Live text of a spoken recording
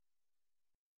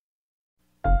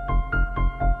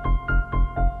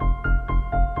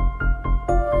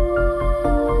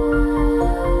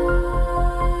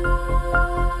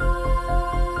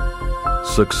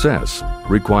Success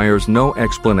requires no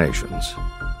explanations.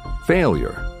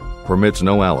 Failure permits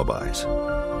no alibis.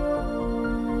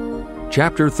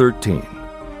 Chapter 13.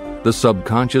 The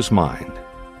Subconscious Mind.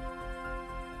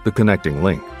 The Connecting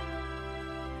Link.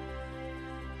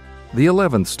 The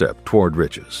 11th Step Toward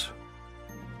Riches.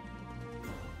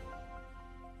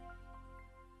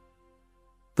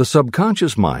 The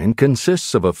subconscious mind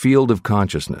consists of a field of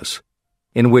consciousness,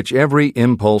 in which every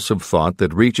impulse of thought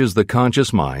that reaches the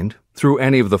conscious mind, through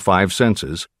any of the five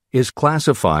senses, is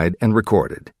classified and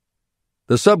recorded.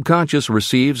 The subconscious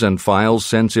receives and files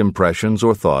sense impressions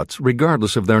or thoughts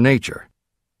regardless of their nature.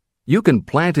 You can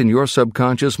plant in your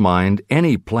subconscious mind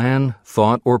any plan,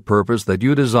 thought, or purpose that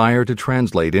you desire to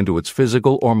translate into its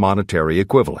physical or monetary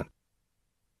equivalent.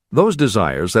 Those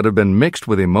desires that have been mixed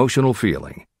with emotional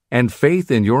feeling and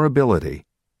faith in your ability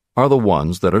are the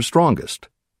ones that are strongest.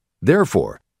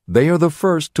 Therefore, they are the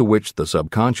first to which the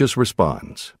subconscious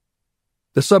responds.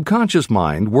 The subconscious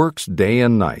mind works day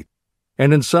and night,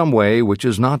 and in some way which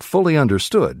is not fully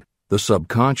understood, the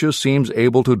subconscious seems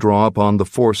able to draw upon the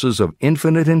forces of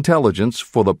infinite intelligence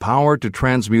for the power to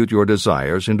transmute your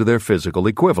desires into their physical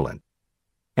equivalent.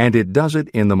 And it does it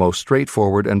in the most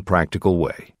straightforward and practical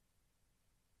way.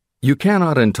 You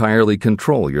cannot entirely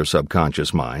control your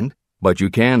subconscious mind, but you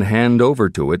can hand over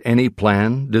to it any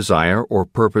plan, desire, or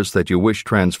purpose that you wish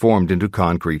transformed into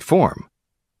concrete form.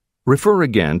 Refer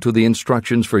again to the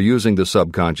instructions for using the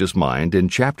subconscious mind in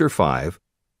Chapter 5,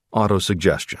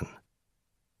 Autosuggestion.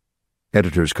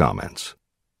 Editor's comments.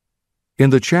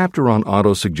 In the chapter on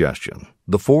autosuggestion,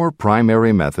 the four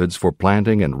primary methods for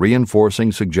planting and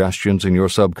reinforcing suggestions in your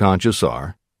subconscious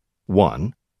are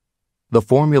 1. The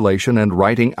formulation and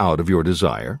writing out of your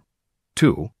desire.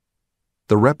 2.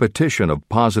 The repetition of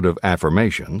positive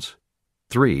affirmations.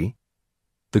 3.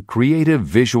 The creative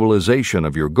visualization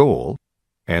of your goal.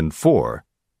 And 4.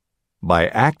 By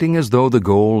acting as though the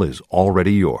goal is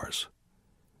already yours.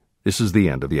 This is the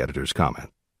end of the editor's comment.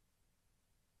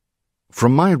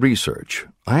 From my research,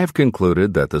 I have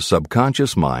concluded that the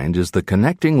subconscious mind is the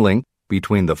connecting link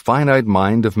between the finite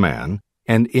mind of man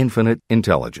and infinite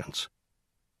intelligence.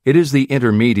 It is the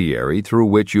intermediary through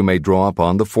which you may draw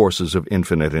upon the forces of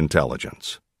infinite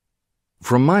intelligence.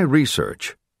 From my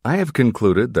research, I have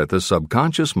concluded that the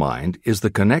subconscious mind is the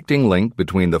connecting link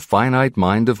between the finite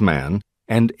mind of man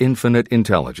and infinite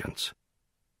intelligence.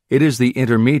 It is the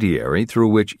intermediary through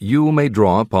which you may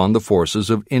draw upon the forces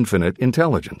of infinite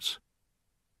intelligence.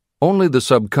 Only the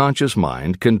subconscious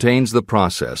mind contains the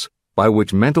process by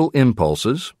which mental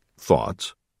impulses,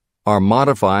 thoughts, are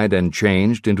modified and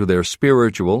changed into their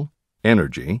spiritual,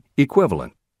 energy,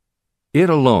 equivalent. It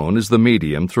alone is the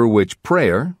medium through which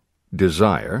prayer,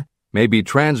 desire, may be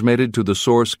transmitted to the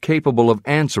source capable of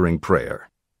answering prayer,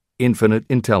 infinite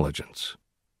intelligence.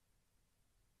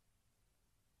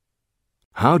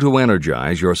 How to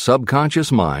energize your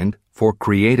subconscious mind for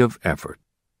creative effort.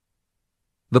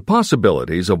 The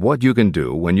possibilities of what you can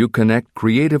do when you connect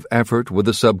creative effort with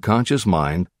the subconscious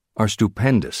mind are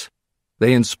stupendous.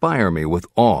 They inspire me with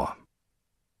awe.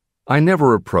 I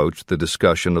never approached the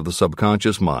discussion of the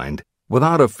subconscious mind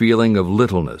without a feeling of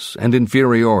littleness and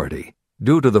inferiority,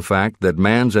 due to the fact that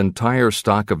man's entire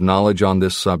stock of knowledge on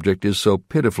this subject is so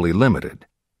pitifully limited.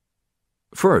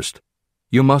 First,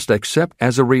 you must accept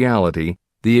as a reality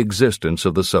the existence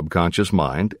of the subconscious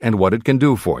mind and what it can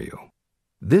do for you.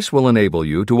 This will enable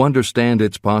you to understand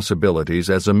its possibilities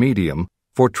as a medium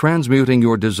for transmuting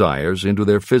your desires into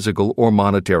their physical or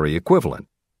monetary equivalent,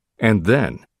 and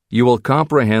then you will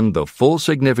comprehend the full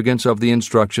significance of the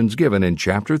instructions given in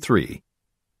Chapter 3,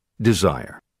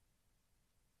 Desire.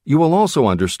 You will also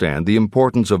understand the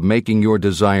importance of making your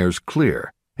desires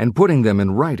clear and putting them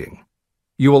in writing.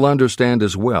 You will understand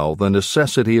as well the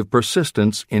necessity of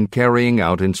persistence in carrying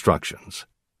out instructions.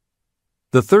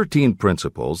 The 13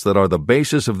 principles that are the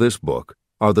basis of this book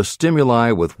are the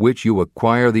stimuli with which you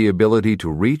acquire the ability to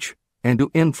reach and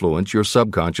to influence your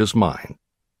subconscious mind.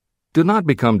 Do not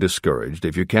become discouraged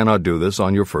if you cannot do this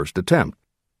on your first attempt.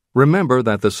 Remember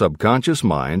that the subconscious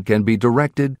mind can be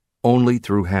directed only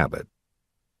through habit.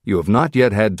 You have not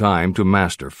yet had time to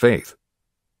master faith.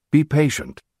 Be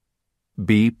patient.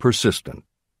 Be persistent.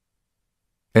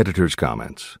 Editor's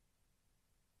comments.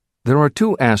 There are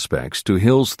two aspects to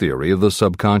Hill's theory of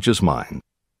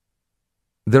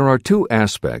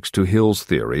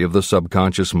the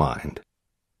subconscious mind.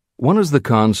 One is the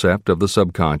concept of the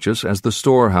subconscious as the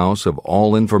storehouse of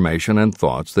all information and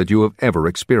thoughts that you have ever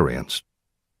experienced.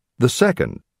 The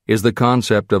second is the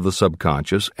concept of the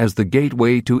subconscious as the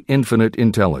gateway to infinite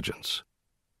intelligence.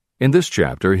 In this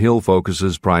chapter, Hill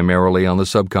focuses primarily on the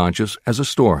subconscious as a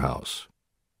storehouse.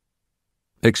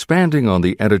 Expanding on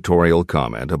the editorial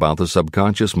comment about the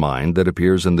subconscious mind that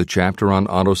appears in the chapter on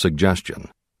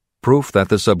autosuggestion, proof that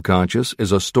the subconscious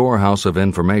is a storehouse of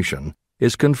information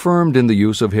is confirmed in the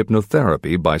use of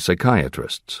hypnotherapy by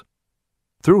psychiatrists.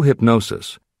 Through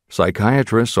hypnosis,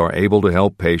 psychiatrists are able to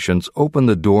help patients open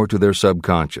the door to their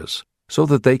subconscious so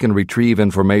that they can retrieve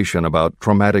information about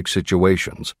traumatic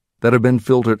situations that have been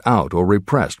filtered out or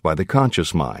repressed by the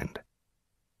conscious mind.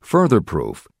 Further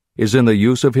proof is in the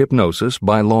use of hypnosis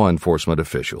by law enforcement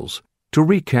officials to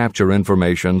recapture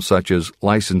information such as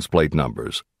license plate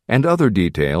numbers and other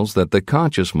details that the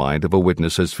conscious mind of a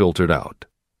witness has filtered out.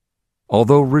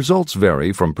 Although results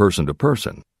vary from person to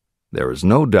person, there is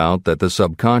no doubt that the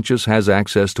subconscious has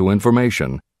access to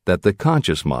information that the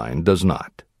conscious mind does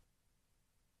not.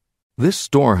 This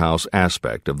storehouse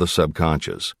aspect of the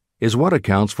subconscious is what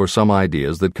accounts for some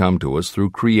ideas that come to us through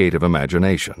creative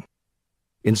imagination.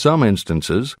 In some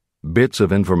instances, bits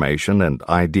of information and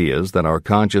ideas that our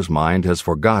conscious mind has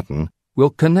forgotten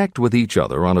will connect with each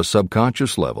other on a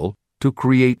subconscious level to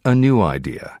create a new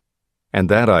idea, and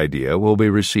that idea will be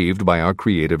received by our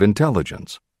creative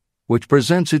intelligence, which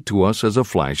presents it to us as a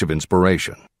flash of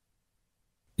inspiration.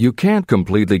 You can't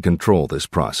completely control this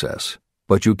process,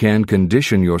 but you can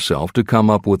condition yourself to come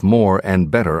up with more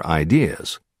and better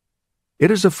ideas. It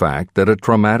is a fact that a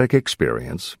traumatic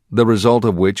experience, the result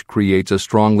of which creates a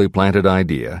strongly planted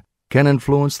idea, can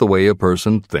influence the way a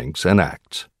person thinks and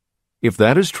acts. If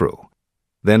that is true,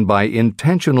 then by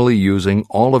intentionally using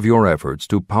all of your efforts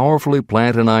to powerfully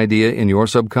plant an idea in your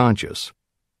subconscious,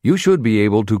 you should be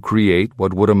able to create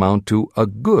what would amount to a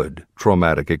good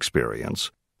traumatic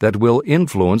experience that will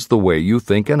influence the way you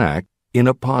think and act in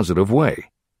a positive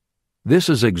way. This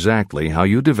is exactly how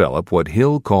you develop what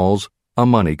Hill calls a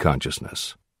money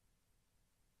consciousness.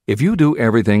 If you do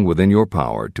everything within your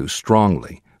power to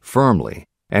strongly, firmly,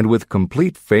 and with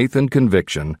complete faith and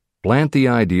conviction plant the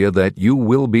idea that you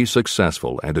will be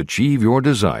successful and achieve your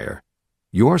desire,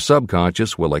 your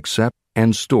subconscious will accept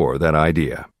and store that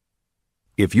idea.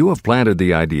 If you have planted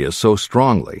the idea so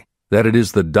strongly that it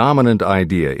is the dominant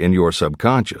idea in your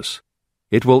subconscious,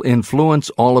 it will influence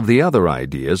all of the other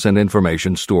ideas and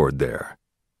information stored there.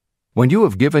 When you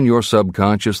have given your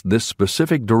subconscious this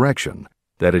specific direction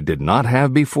that it did not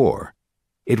have before,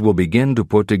 it will begin to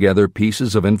put together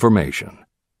pieces of information,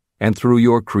 and through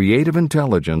your creative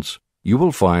intelligence, you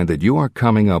will find that you are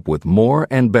coming up with more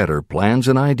and better plans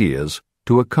and ideas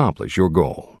to accomplish your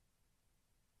goal.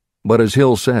 But as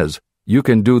Hill says, you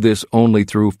can do this only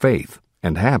through faith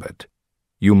and habit.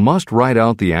 You must write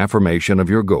out the affirmation of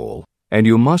your goal, and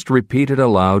you must repeat it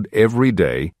aloud every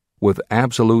day with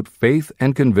absolute faith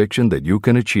and conviction that you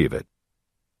can achieve it.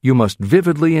 You must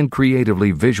vividly and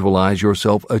creatively visualize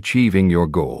yourself achieving your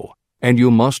goal, and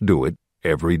you must do it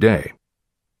every day.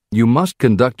 You must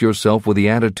conduct yourself with the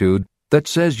attitude that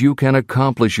says you can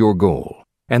accomplish your goal,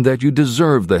 and that you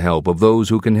deserve the help of those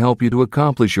who can help you to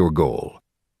accomplish your goal.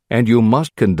 And you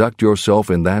must conduct yourself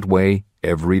in that way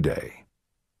every day.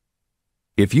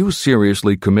 If you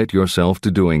seriously commit yourself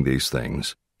to doing these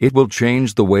things, it will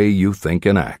change the way you think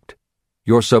and act.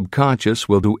 Your subconscious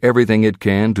will do everything it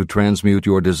can to transmute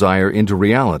your desire into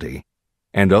reality,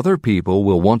 and other people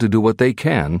will want to do what they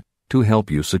can to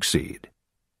help you succeed.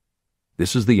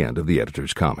 This is the end of the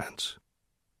editor's comments.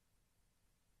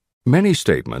 Many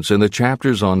statements in the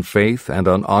chapters on faith and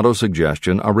on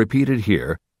autosuggestion are repeated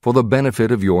here for the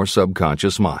benefit of your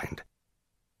subconscious mind.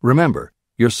 Remember,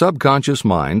 your subconscious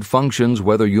mind functions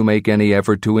whether you make any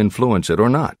effort to influence it or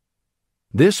not.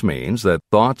 This means that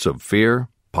thoughts of fear,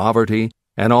 poverty,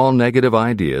 and all negative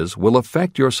ideas will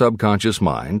affect your subconscious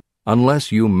mind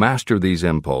unless you master these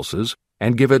impulses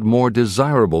and give it more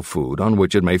desirable food on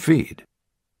which it may feed.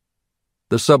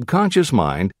 The subconscious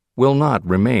mind will not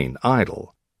remain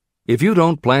idle. If you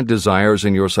don't plant desires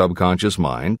in your subconscious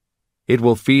mind, it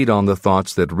will feed on the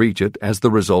thoughts that reach it as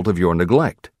the result of your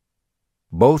neglect.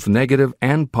 Both negative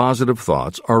and positive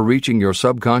thoughts are reaching your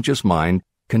subconscious mind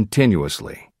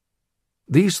continuously.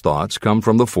 These thoughts come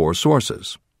from the four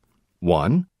sources.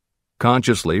 1.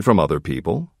 Consciously from other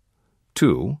people.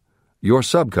 2. Your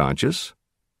subconscious.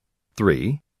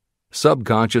 3.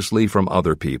 Subconsciously from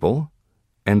other people.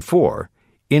 And 4.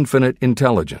 Infinite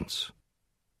intelligence.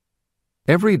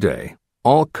 Every day,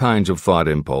 all kinds of thought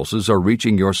impulses are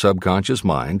reaching your subconscious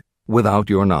mind without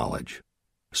your knowledge.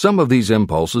 Some of these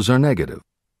impulses are negative.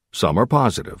 Some are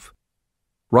positive.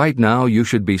 Right now, you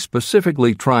should be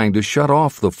specifically trying to shut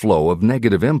off the flow of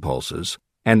negative impulses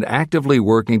and actively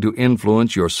working to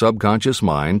influence your subconscious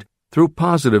mind through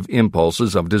positive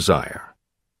impulses of desire.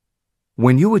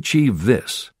 When you achieve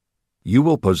this, you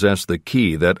will possess the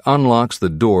key that unlocks the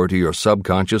door to your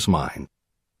subconscious mind.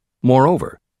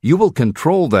 Moreover, you will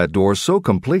control that door so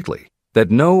completely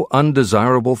that no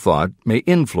undesirable thought may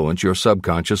influence your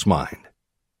subconscious mind.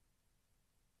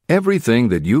 Everything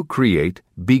that you create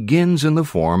begins in the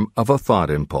form of a thought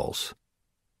impulse.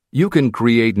 You can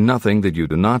create nothing that you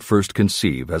do not first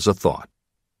conceive as a thought.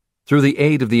 Through the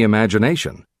aid of the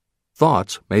imagination,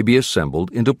 thoughts may be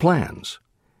assembled into plans.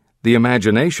 The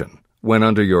imagination, when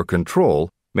under your control,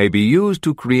 may be used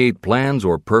to create plans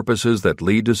or purposes that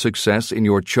lead to success in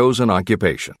your chosen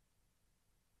occupation.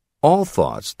 All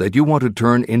thoughts that you want to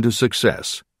turn into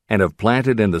success and have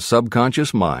planted in the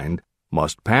subconscious mind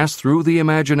must pass through the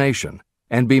imagination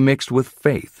and be mixed with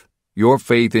faith, your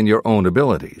faith in your own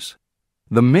abilities.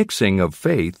 The mixing of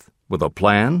faith with a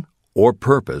plan or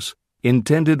purpose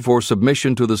intended for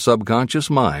submission to the subconscious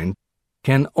mind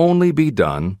can only be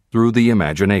done through the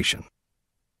imagination.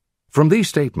 From these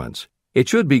statements, it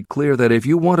should be clear that if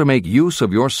you want to make use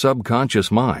of your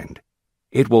subconscious mind,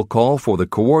 it will call for the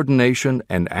coordination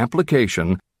and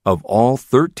application of all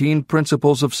 13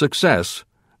 principles of success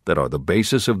that are the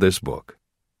basis of this book.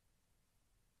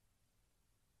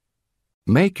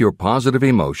 Make your positive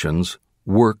emotions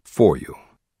work for you.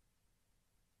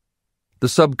 The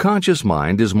subconscious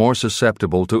mind is more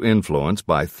susceptible to influence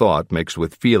by thought mixed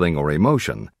with feeling or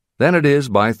emotion than it is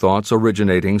by thoughts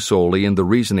originating solely in the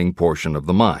reasoning portion of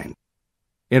the mind.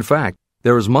 In fact,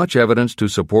 there is much evidence to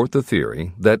support the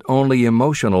theory that only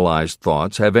emotionalized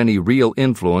thoughts have any real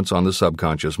influence on the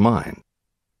subconscious mind.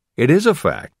 It is a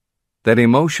fact that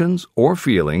emotions or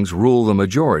feelings rule the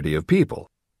majority of people.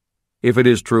 If it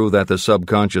is true that the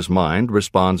subconscious mind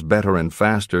responds better and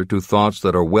faster to thoughts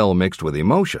that are well mixed with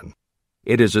emotion,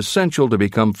 it is essential to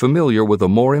become familiar with the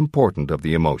more important of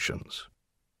the emotions.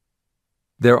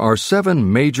 There are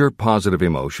 7 major positive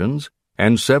emotions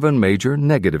and 7 major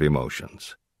negative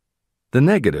emotions. The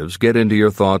negatives get into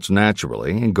your thoughts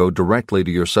naturally and go directly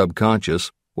to your subconscious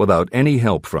without any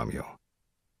help from you.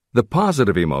 The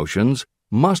positive emotions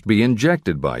must be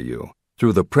injected by you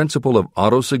through the principle of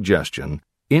autosuggestion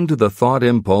into the thought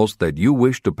impulse that you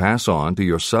wish to pass on to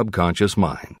your subconscious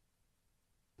mind.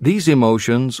 These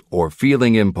emotions or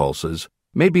feeling impulses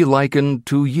may be likened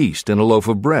to yeast in a loaf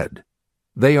of bread.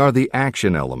 They are the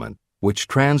action element which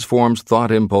transforms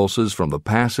thought impulses from the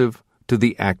passive to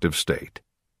the active state.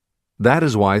 That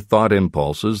is why thought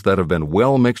impulses that have been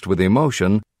well mixed with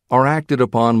emotion are acted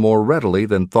upon more readily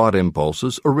than thought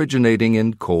impulses originating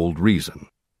in cold reason.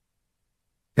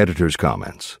 Editor's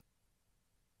comments.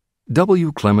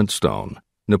 W. Clement Stone,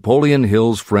 Napoleon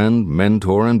Hill's friend,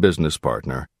 mentor, and business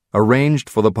partner, arranged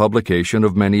for the publication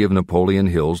of many of Napoleon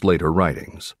Hill's later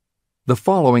writings. The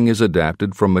following is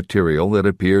adapted from material that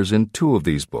appears in 2 of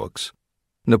these books,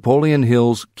 Napoleon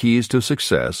Hill's Keys to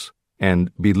Success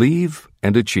and Believe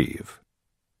and Achieve.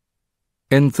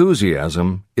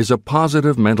 Enthusiasm is a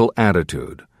positive mental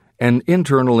attitude, an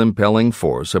internal impelling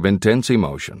force of intense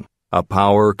emotion, a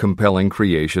power compelling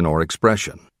creation or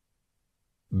expression.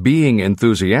 Being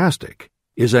enthusiastic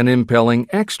is an impelling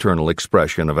external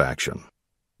expression of action.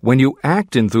 When you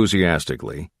act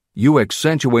enthusiastically, you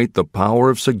accentuate the power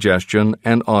of suggestion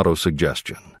and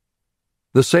autosuggestion.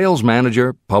 The sales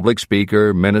manager, public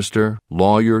speaker, minister,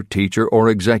 lawyer, teacher, or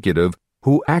executive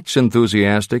who acts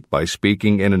enthusiastic by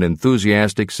speaking in an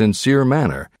enthusiastic, sincere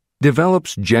manner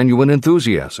develops genuine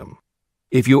enthusiasm.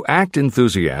 If you act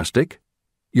enthusiastic,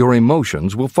 your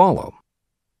emotions will follow.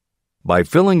 By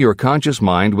filling your conscious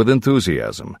mind with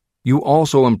enthusiasm, you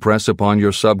also impress upon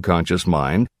your subconscious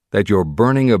mind that your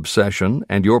burning obsession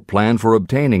and your plan for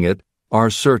obtaining it are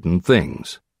certain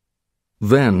things.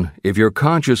 Then, if your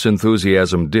conscious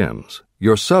enthusiasm dims,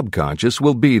 your subconscious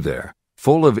will be there,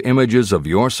 full of images of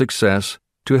your success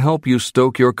to help you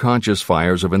stoke your conscious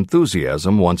fires of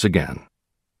enthusiasm once again.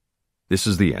 This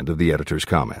is the end of the editor's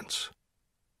comments.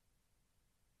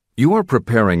 You are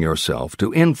preparing yourself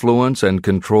to influence and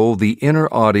control the inner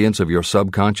audience of your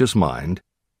subconscious mind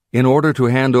in order to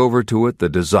hand over to it the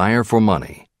desire for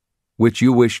money, which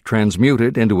you wish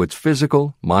transmuted into its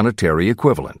physical, monetary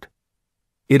equivalent.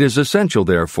 It is essential,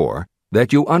 therefore,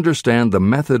 that you understand the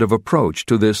method of approach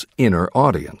to this inner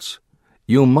audience.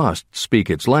 You must speak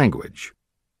its language.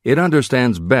 It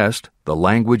understands best the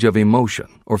language of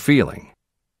emotion or feeling.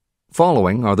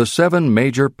 Following are the 7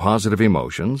 major positive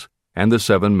emotions and the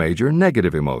 7 major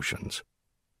negative emotions.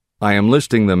 I am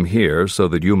listing them here so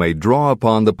that you may draw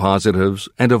upon the positives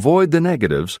and avoid the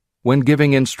negatives when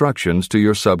giving instructions to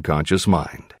your subconscious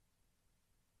mind.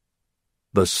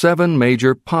 The 7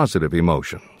 major positive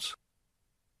emotions.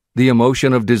 The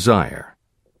emotion of desire,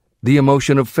 the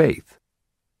emotion of faith,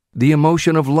 the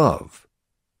emotion of love,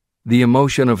 the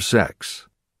emotion of sex,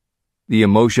 the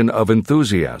emotion of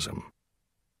enthusiasm,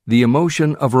 the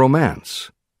emotion of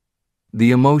romance,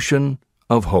 the emotion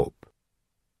of hope.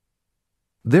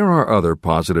 There are other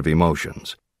positive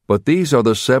emotions, but these are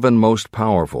the 7 most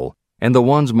powerful and the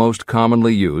ones most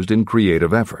commonly used in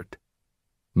creative effort.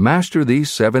 Master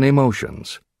these 7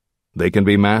 emotions. They can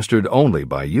be mastered only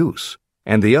by use,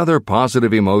 and the other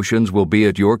positive emotions will be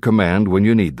at your command when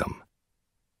you need them.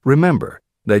 Remember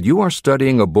that you are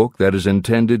studying a book that is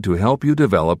intended to help you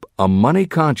develop a money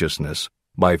consciousness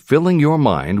by filling your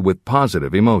mind with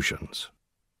positive emotions.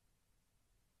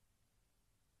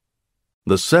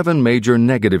 The 7 major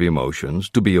negative emotions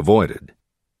to be avoided.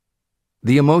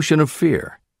 The emotion of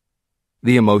fear,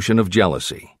 the emotion of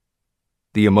jealousy,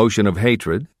 the emotion of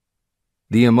hatred,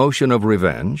 the emotion of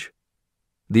revenge,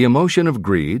 the emotion of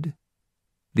greed,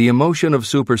 the emotion of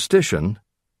superstition,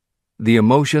 the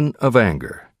emotion of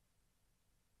anger.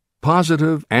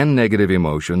 Positive and negative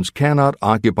emotions cannot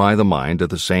occupy the mind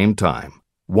at the same time.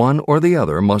 One or the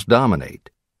other must dominate.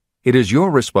 It is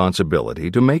your responsibility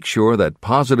to make sure that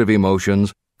positive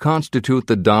emotions constitute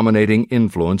the dominating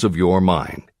influence of your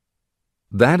mind.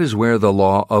 That is where the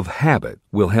law of habit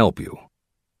will help you.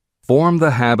 Form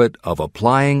the habit of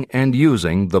applying and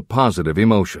using the positive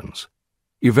emotions.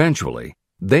 Eventually,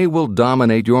 they will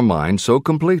dominate your mind so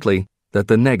completely that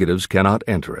the negatives cannot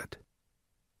enter it.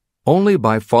 Only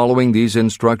by following these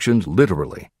instructions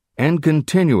literally and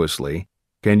continuously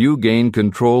can you gain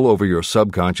control over your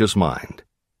subconscious mind.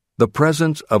 The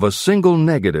presence of a single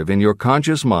negative in your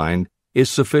conscious mind is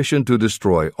sufficient to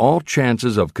destroy all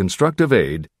chances of constructive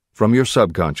aid from your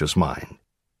subconscious mind.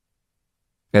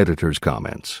 Editor's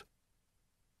comments.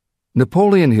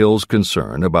 Napoleon Hill's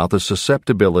concern about the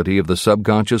susceptibility of the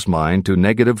subconscious mind to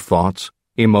negative thoughts,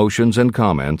 emotions, and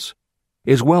comments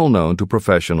is well known to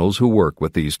professionals who work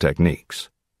with these techniques.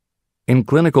 In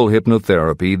clinical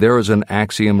hypnotherapy, there is an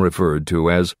axiom referred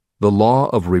to as the law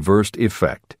of reversed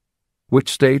effect, which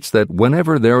states that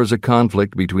whenever there is a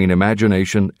conflict between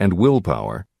imagination and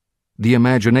willpower, the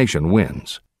imagination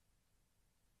wins.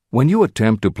 When you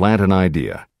attempt to plant an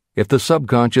idea, if the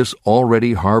subconscious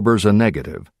already harbors a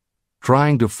negative,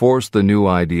 trying to force the new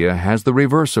idea has the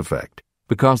reverse effect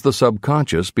because the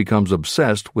subconscious becomes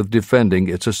obsessed with defending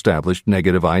its established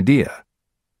negative idea.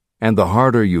 And the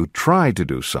harder you try to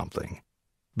do something,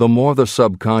 the more the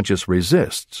subconscious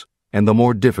resists and the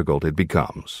more difficult it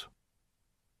becomes.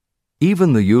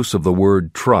 Even the use of the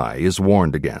word try is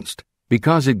warned against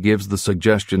because it gives the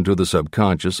suggestion to the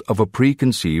subconscious of a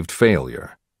preconceived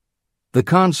failure. The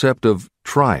concept of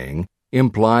trying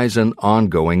implies an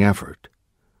ongoing effort.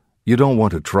 You don't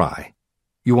want to try.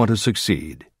 You want to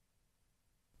succeed.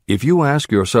 If you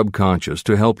ask your subconscious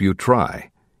to help you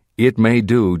try, it may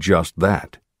do just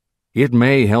that. It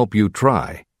may help you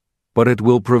try, but it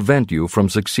will prevent you from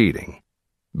succeeding.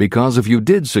 Because if you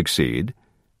did succeed,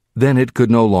 then it could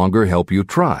no longer help you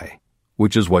try,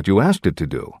 which is what you asked it to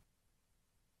do.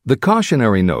 The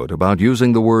cautionary note about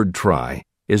using the word try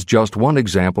is just one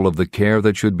example of the care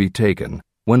that should be taken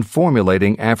when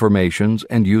formulating affirmations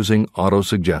and using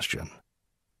autosuggestion.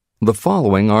 The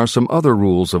following are some other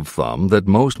rules of thumb that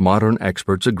most modern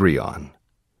experts agree on.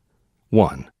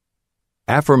 1.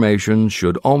 Affirmations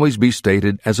should always be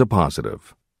stated as a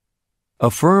positive.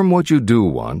 Affirm what you do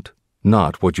want,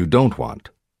 not what you don't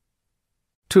want.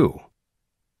 2.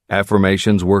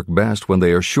 Affirmations work best when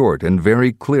they are short and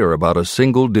very clear about a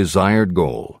single desired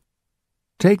goal.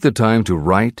 Take the time to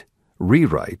write,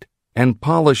 rewrite, and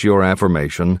polish your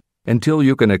affirmation until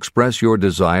you can express your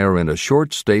desire in a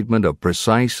short statement of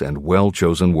precise and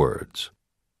well-chosen words.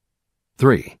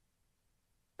 3.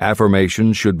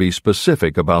 Affirmations should be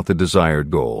specific about the desired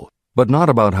goal, but not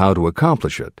about how to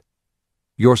accomplish it.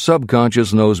 Your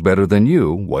subconscious knows better than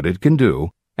you what it can do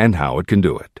and how it can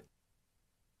do it.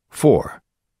 4.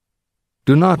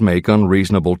 Do not make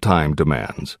unreasonable time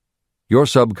demands. Your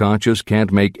subconscious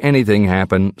can't make anything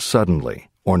happen suddenly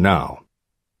or now.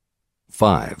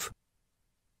 5.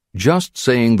 Just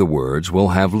saying the words will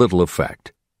have little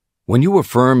effect. When you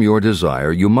affirm your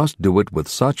desire, you must do it with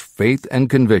such faith and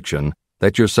conviction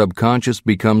that your subconscious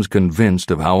becomes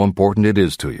convinced of how important it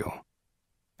is to you.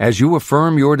 As you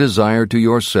affirm your desire to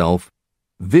yourself,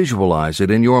 visualize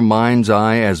it in your mind's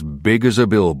eye as big as a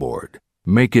billboard.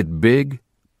 Make it big,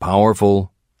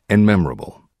 powerful, and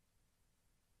memorable.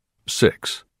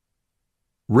 6.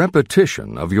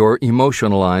 Repetition of your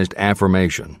emotionalized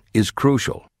affirmation is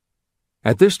crucial.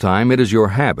 At this time, it is your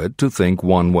habit to think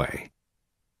one way.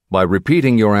 By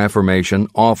repeating your affirmation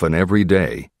often every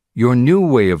day, your new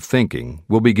way of thinking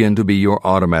will begin to be your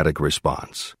automatic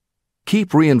response.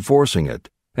 Keep reinforcing it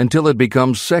until it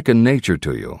becomes second nature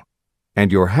to you,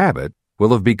 and your habit will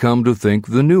have become to think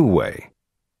the new way,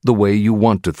 the way you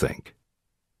want to think.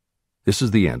 This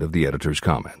is the end of the editor's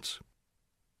comments.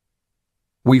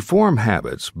 We form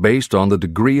habits based on the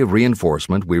degree of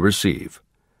reinforcement we receive.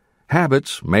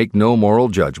 Habits make no moral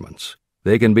judgments.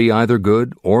 They can be either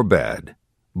good or bad.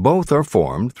 Both are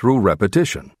formed through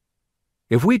repetition.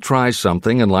 If we try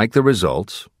something and like the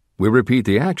results, we repeat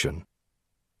the action.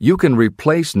 You can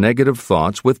replace negative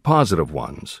thoughts with positive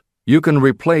ones. You can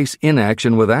replace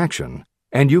inaction with action,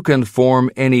 and you can form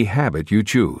any habit you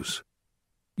choose.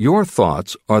 Your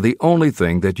thoughts are the only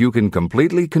thing that you can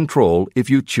completely control if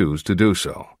you choose to do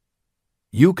so.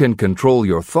 You can control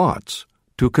your thoughts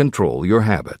to control your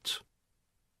habits.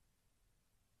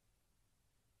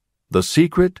 The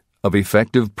secret of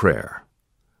effective prayer.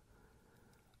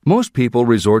 Most people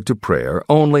resort to prayer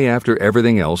only after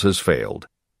everything else has failed,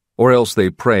 or else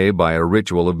they pray by a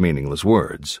ritual of meaningless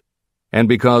words. And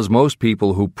because most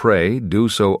people who pray do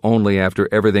so only after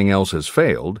everything else has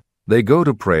failed, they go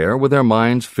to prayer with their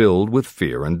minds filled with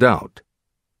fear and doubt.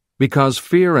 Because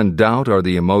fear and doubt are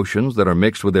the emotions that are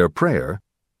mixed with their prayer,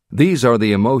 these are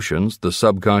the emotions the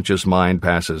subconscious mind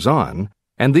passes on,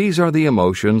 and these are the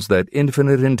emotions that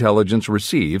infinite intelligence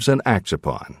receives and acts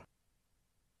upon.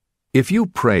 If you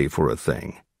pray for a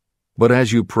thing, but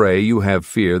as you pray you have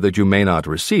fear that you may not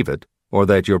receive it, or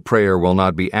that your prayer will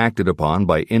not be acted upon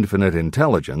by infinite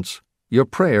intelligence, your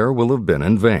prayer will have been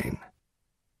in vain.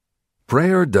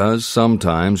 Prayer does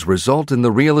sometimes result in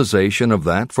the realization of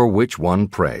that for which one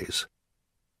prays.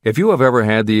 If you have ever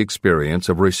had the experience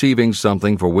of receiving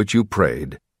something for which you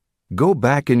prayed, go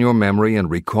back in your memory and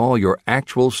recall your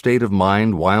actual state of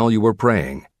mind while you were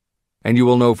praying, and you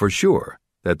will know for sure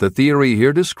that the theory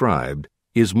here described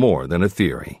is more than a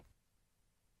theory.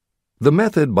 The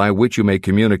method by which you may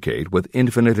communicate with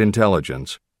infinite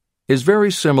intelligence is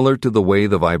very similar to the way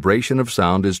the vibration of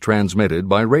sound is transmitted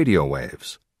by radio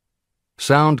waves.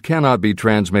 Sound cannot be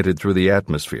transmitted through the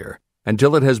atmosphere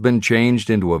until it has been changed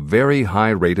into a very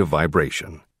high rate of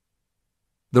vibration.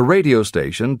 The radio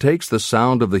station takes the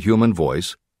sound of the human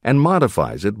voice and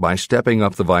modifies it by stepping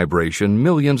up the vibration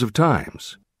millions of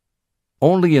times.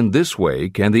 Only in this way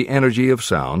can the energy of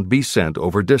sound be sent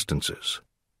over distances.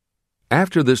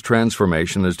 After this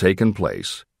transformation has taken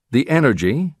place, the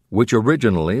energy, which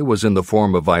originally was in the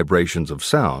form of vibrations of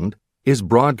sound, is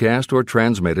broadcast or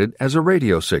transmitted as a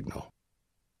radio signal.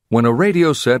 When a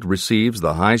radio set receives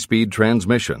the high-speed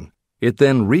transmission, it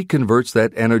then reconverts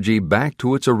that energy back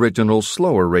to its original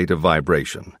slower rate of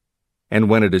vibration. And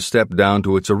when it is stepped down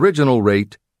to its original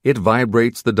rate, it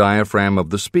vibrates the diaphragm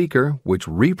of the speaker, which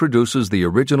reproduces the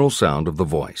original sound of the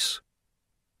voice.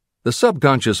 The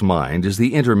subconscious mind is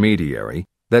the intermediary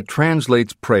that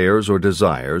translates prayers or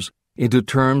desires into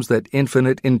terms that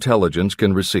infinite intelligence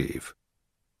can receive.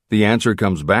 The answer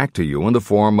comes back to you in the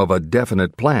form of a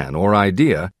definite plan or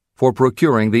idea for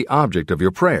procuring the object of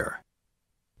your prayer.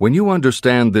 When you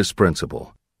understand this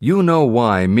principle, you know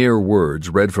why mere words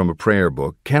read from a prayer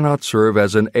book cannot serve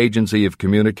as an agency of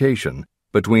communication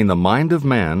between the mind of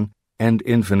man and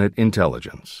infinite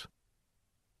intelligence.